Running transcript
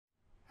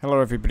Hello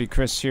everybody,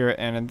 Chris here,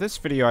 and in this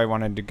video I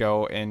wanted to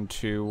go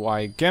into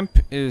why GIMP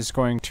is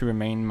going to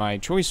remain my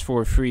choice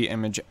for a free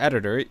image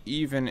editor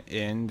even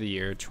in the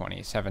year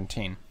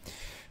 2017.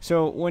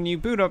 So when you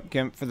boot up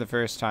GIMP for the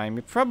first time,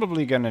 you're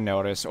probably going to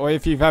notice, or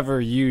if you've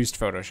ever used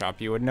Photoshop,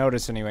 you would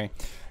notice anyway,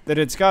 that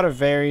it's got a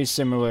very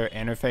similar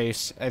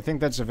interface. I think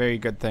that's a very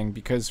good thing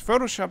because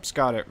Photoshop's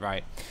got it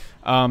right.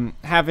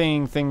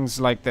 Having things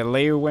like the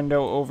layer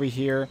window over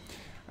here,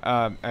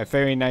 a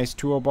very nice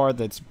toolbar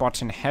that's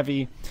button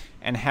heavy,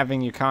 and having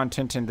your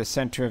content in the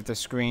center of the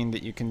screen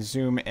that you can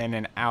zoom in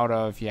and out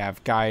of. You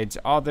have guides,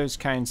 all those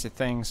kinds of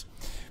things.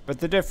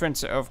 But the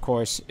difference, of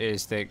course,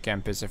 is that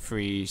GIMP is a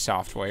free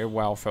software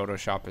while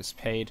Photoshop is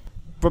paid.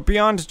 But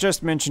beyond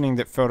just mentioning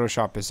that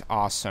Photoshop is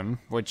awesome,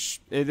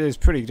 which it is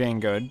pretty dang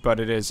good, but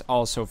it is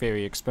also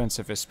very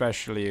expensive,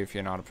 especially if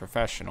you're not a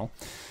professional.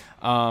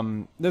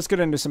 Let's get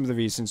into some of the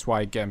reasons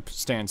why GIMP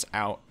stands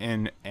out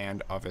in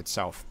and of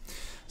itself.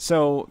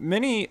 So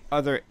many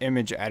other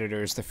image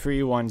editors, the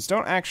free ones,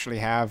 don't actually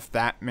have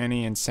that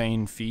many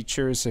insane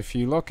features. If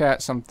you look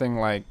at something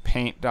like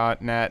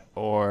Paint.net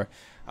or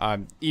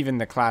even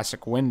the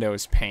classic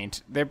Windows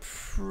Paint, they're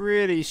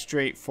pretty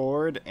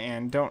straightforward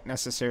and don't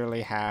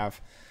necessarily have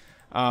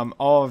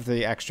all of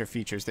the extra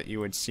features that you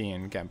would see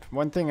in GIMP.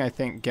 One thing I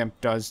think GIMP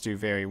does do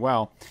very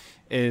well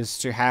is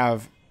to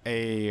have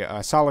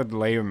a solid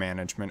layer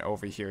management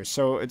over here.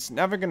 So it's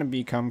never going to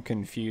become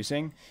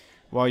confusing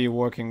while you're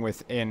working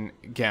within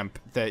GIMP,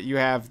 that you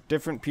have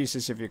different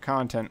pieces of your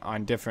content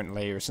on different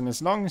layers. And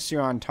as long as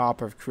you're on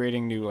top of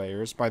creating new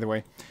layers, by the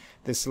way,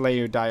 this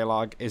layer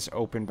dialog is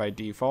open by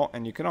default,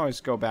 and you can always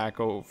go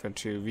back over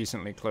to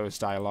recently closed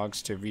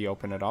dialogs to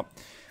reopen it up.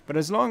 But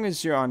as long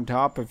as you're on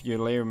top of your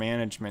layer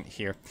management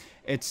here,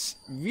 it's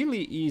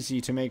really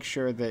easy to make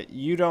sure that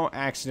you don't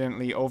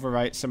accidentally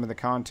overwrite some of the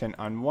content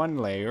on one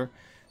layer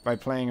by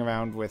playing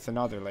around with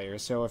another layer.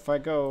 So if I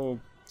go,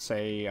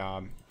 say,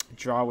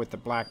 draw with the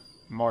black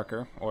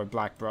marker or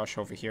black brush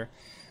over here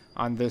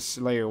on this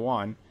layer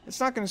 1,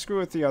 it's not going to screw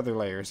with the other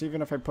layers.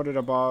 Even if I put it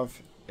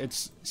above,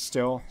 it's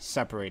still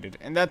separated,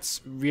 and that's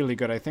really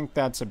good. I think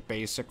that's a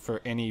basic for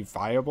any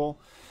viable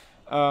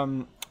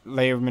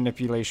layer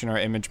manipulation or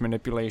image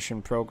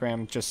manipulation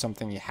program, just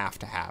something you have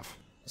to have.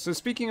 So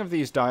speaking of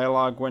these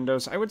dialog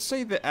windows, I would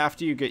say that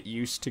after you get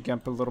used to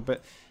GIMP a little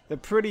bit, they're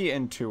pretty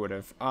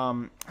intuitive.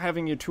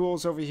 Having your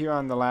tools over here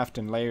on the left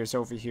and layers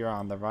over here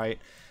on the right,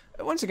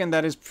 once again,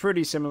 that is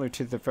pretty similar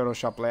to the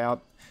Photoshop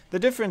layout. The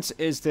difference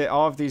is that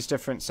all of these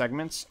different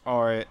segments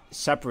are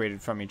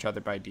separated from each other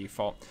by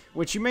default,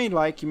 which you may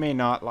like, you may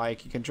not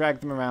like. You can drag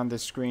them around the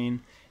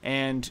screen,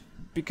 and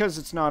because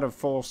it's not a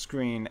full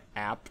screen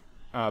app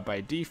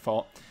by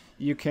default,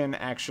 you can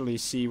actually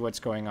see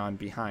what's going on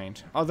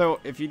behind. Although,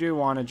 if you do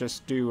want to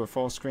just do a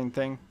full screen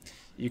thing,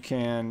 you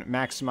can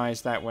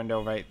maximize that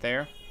window right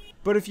there.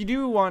 But if you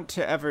do want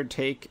to ever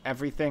take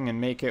everything and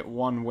make it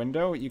one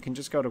window, you can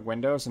just go to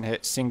Windows and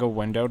hit single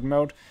windowed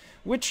mode,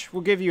 which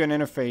will give you an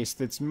interface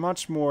that's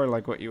much more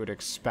like what you would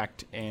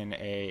expect in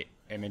a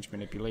image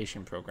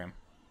manipulation program.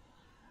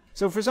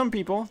 So for some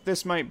people,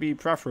 this might be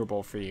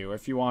preferable for you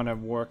if you want to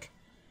work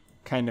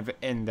kind of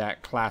in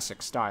that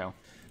classic style.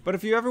 But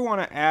if you ever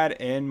want to add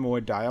in more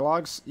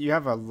dialogues, you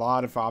have a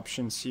lot of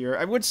options here.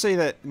 I would say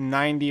that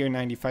 90 or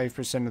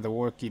 95% of the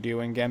work you do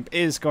in GIMP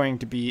is going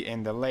to be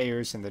in the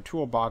layers and the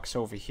toolbox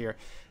over here,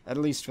 at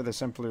least for the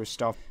simpler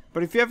stuff.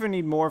 But if you ever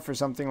need more for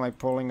something like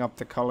pulling up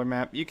the color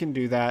map, you can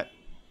do that.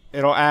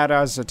 It'll add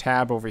as a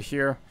tab over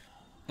here,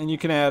 and you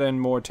can add in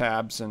more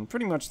tabs in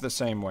pretty much the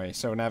same way.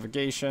 So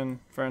navigation,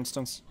 for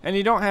instance. And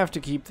you don't have to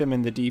keep them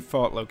in the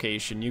default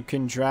location. You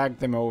can drag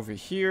them over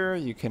here.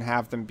 You can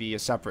have them be a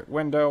separate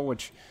window,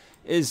 which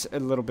is a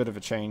little bit of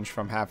a change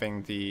from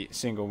having the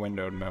single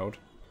windowed mode.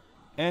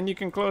 And you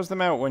can close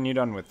them out when you're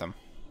done with them.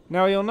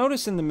 Now you'll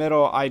notice in the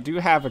middle I do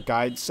have a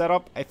guide set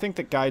up. I think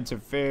that guides are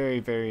very,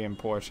 very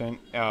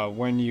important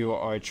when you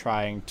are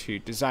trying to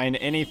design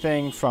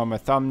anything from a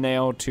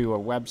thumbnail to a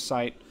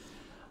website.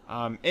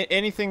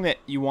 Anything that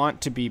you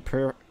want to be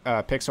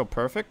pixel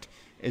perfect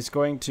is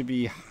going to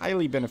be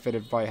highly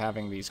benefited by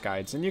having these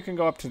guides. And you can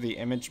go up to the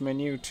image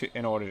menu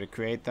in order to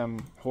create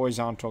them.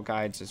 Horizontal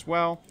guides as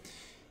well.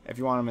 If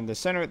you want them in the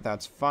center,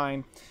 that's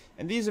fine.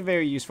 And these are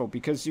very useful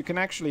because you can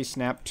actually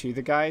snap to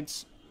the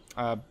guides,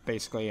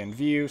 basically in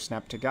view,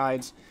 snap to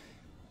guides,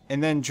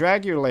 and then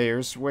drag your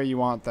layers where you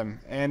want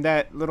them. And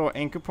that little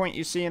anchor point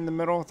you see in the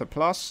middle, the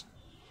plus,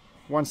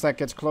 once that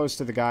gets close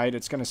to the guide,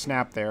 it's going to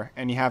snap there,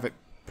 and you have it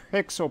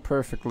pixel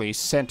perfectly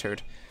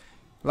centered.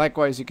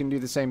 Likewise, you can do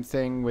the same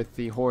thing with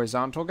the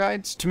horizontal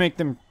guides to make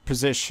them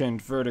positioned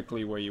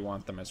vertically where you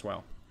want them as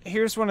well.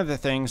 Here's one of the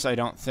things I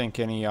don't think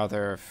any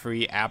other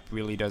free app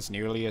really does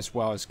nearly as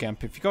well as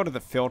GIMP. If you go to the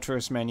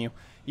filters menu,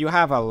 you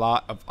have a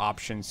lot of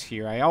options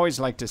here. I always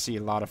like to see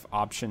a lot of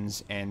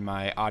options in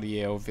my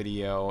audio,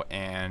 video,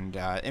 and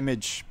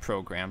image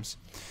programs.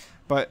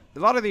 But a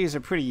lot of these are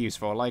pretty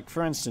useful. Like,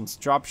 for instance,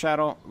 drop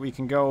shadow. We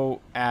can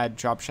go add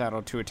drop shadow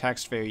to a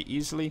text very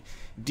easily.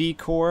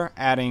 Decor,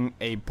 adding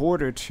a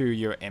border to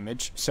your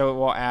image. So it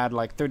will add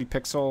like 30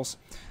 pixels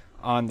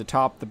on the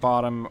top, the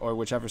bottom, or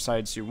whichever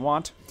sides you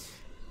want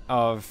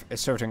of a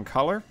certain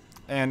color.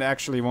 And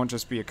actually it won't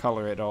just be a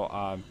color,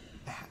 it'll,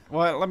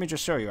 well, let me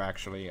just show you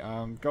actually.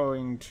 I'm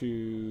going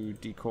to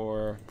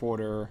decor,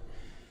 border.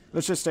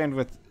 Let's just stand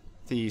with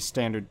the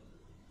standard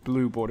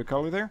blue border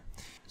color there.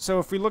 So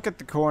if we look at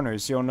the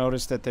corners, you'll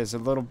notice that there's a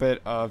little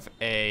bit of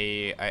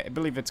a, I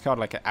believe it's called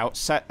like an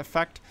outset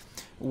effect,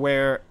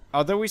 where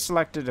although we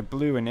selected a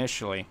blue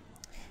initially,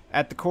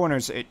 at the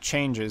corners it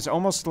changes,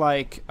 almost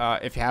like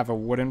if you have a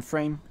wooden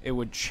frame, it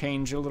would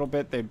change a little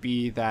bit. There'd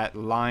be that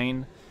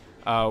line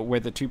where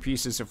the two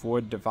pieces of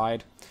wood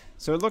divide.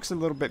 So it looks a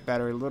little bit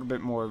better, a little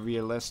bit more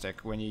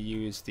realistic when you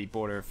use the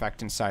border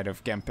effect inside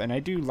of GIMP, and I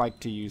do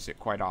like to use it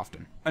quite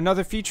often.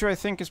 Another feature I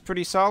think is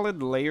pretty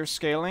solid, layer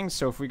scaling.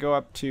 So if we go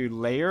up to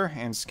layer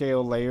and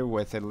scale layer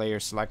with a layer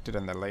selected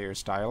in the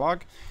layers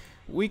dialog,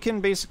 we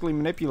can basically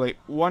manipulate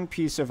one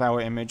piece of our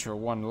image or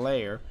one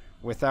layer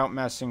without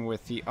messing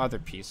with the other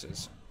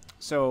pieces.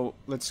 So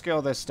let's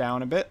scale this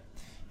down a bit.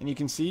 And you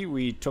can see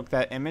we took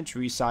that image,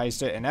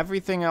 resized it, and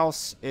everything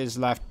else is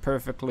left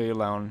perfectly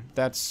alone.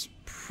 That's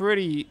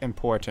pretty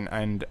important,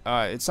 and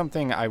it's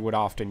something I would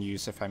often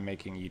use if I'm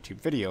making YouTube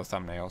video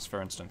thumbnails,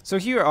 for instance. So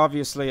here,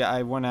 obviously,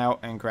 I went out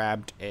and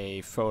grabbed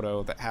a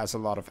photo that has a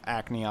lot of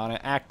acne on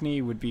it.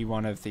 Acne would be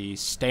one of the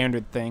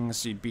standard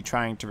things you'd be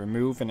trying to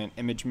remove in an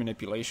image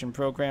manipulation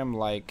program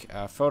like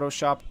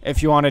Photoshop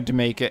if you wanted to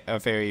make it a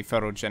very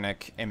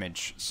photogenic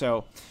image.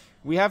 So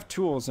we have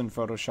tools in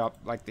Photoshop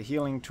like the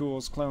healing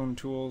tools, clone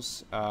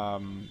tools,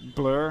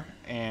 blur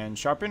and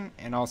sharpen,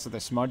 and also the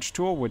smudge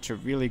tool, which are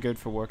really good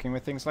for working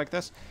with things like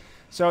this.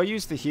 So I'll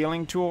use the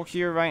healing tool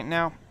here right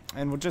now,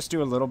 and we'll just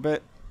do a little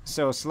bit.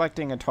 So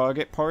selecting a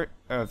target part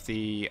of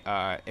the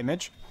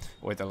image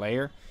or the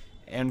layer,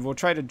 and we'll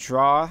try to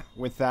draw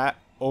with that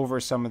over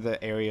some of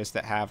the areas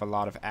that have a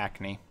lot of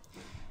acne.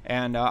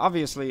 And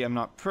obviously I'm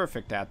not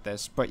perfect at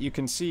this, but you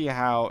can see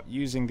how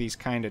using these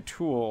kind of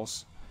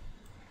tools,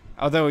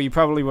 although you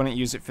probably wouldn't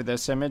use it for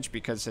this image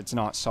because it's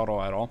not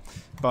subtle at all,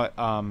 but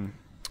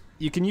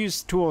you can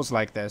use tools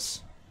like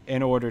this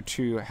in order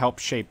to help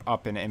shape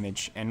up an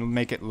image and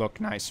make it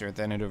look nicer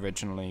than it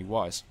originally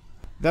was.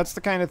 That's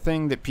the kind of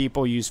thing that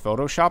people use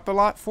Photoshop a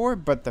lot for,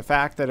 but the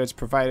fact that it's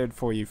provided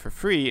for you for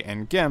free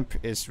in GIMP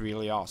is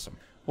really awesome.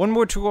 One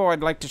more tool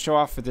I'd like to show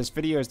off for this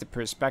video is the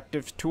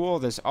perspective tool.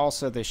 There's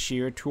also the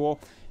shear tool,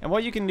 and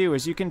what you can do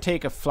is you can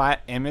take a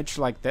flat image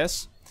like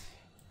this.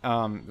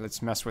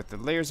 Let's mess with the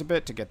layers a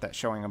bit to get that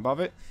showing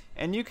above it,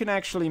 and you can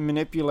actually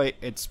manipulate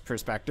its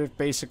perspective,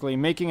 basically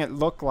making it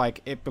look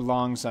like it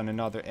belongs on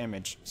another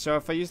image. So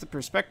if I use the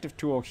perspective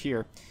tool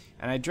here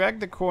and I drag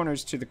the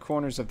corners to the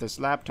corners of this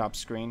laptop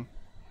screen,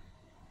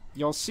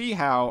 you'll see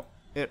how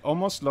it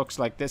almost looks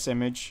like this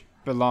image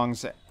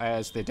belongs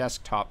as the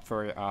desktop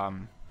for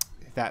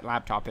that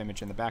laptop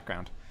image in the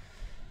background.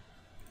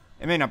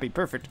 It may not be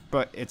perfect,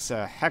 but it's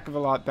a heck of a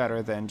lot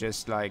better than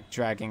just like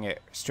dragging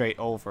it straight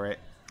over it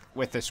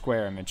with the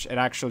square image. It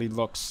actually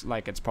looks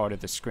like it's part of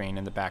the screen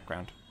in the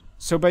background.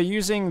 So by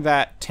using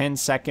that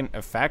 10-second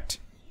effect,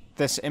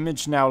 this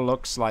image now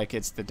looks like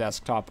it's the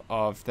desktop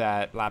of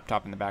that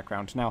laptop in the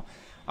background. Now,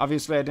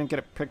 obviously I didn't get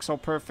it pixel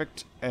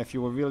perfect. If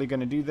you were really going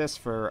to do this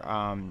for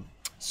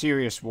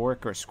serious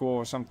work or school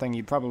or something,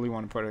 you probably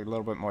want to put a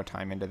little bit more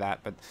time into that,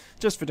 but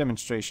just for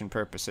demonstration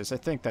purposes, I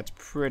think that's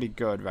pretty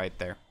good right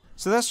there.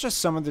 So that's just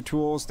some of the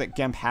tools that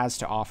GIMP has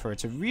to offer.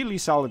 It's a really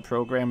solid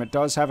program. It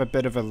does have a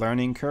bit of a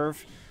learning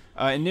curve.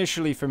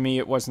 Initially for me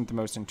it wasn't the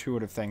most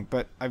intuitive thing,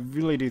 but I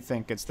really do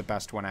think it's the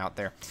best one out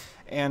there.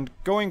 And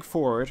going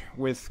forward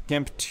with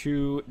GIMP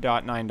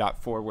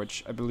 2.9.4,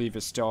 which I believe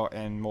is still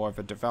in more of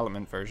a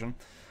development version,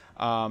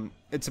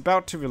 it's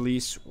about to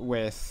release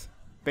with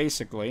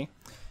basically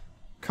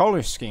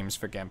color schemes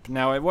for GIMP.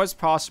 Now it was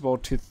possible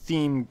to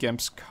theme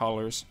GIMP's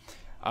colors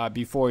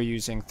before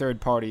using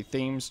third-party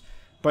themes,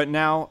 but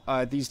now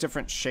these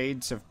different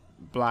shades of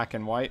black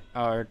and white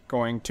are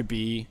going to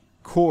be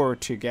core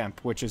to GIMP,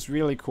 which is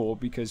really cool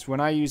because when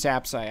I use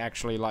apps I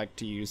actually like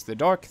to use the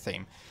dark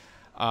theme.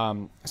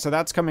 So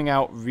that's coming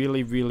out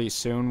really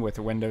soon with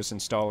a Windows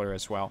installer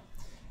as well.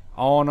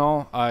 All in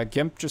all,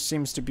 GIMP just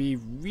seems to be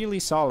really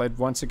solid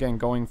once again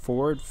going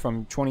forward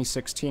from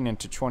 2016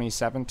 into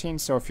 2017.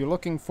 So if you're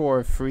looking for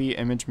a free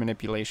image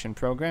manipulation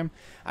program,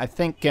 I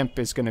think GIMP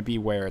is going to be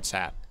where it's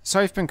at. So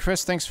I've been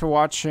Chris, thanks for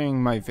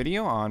watching my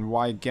video on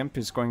why GIMP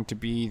is going to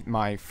be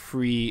my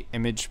free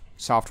image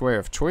software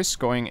of choice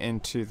going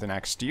into the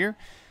next year.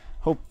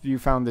 Hope you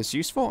found this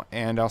useful,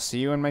 and I'll see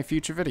you in my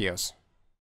future videos.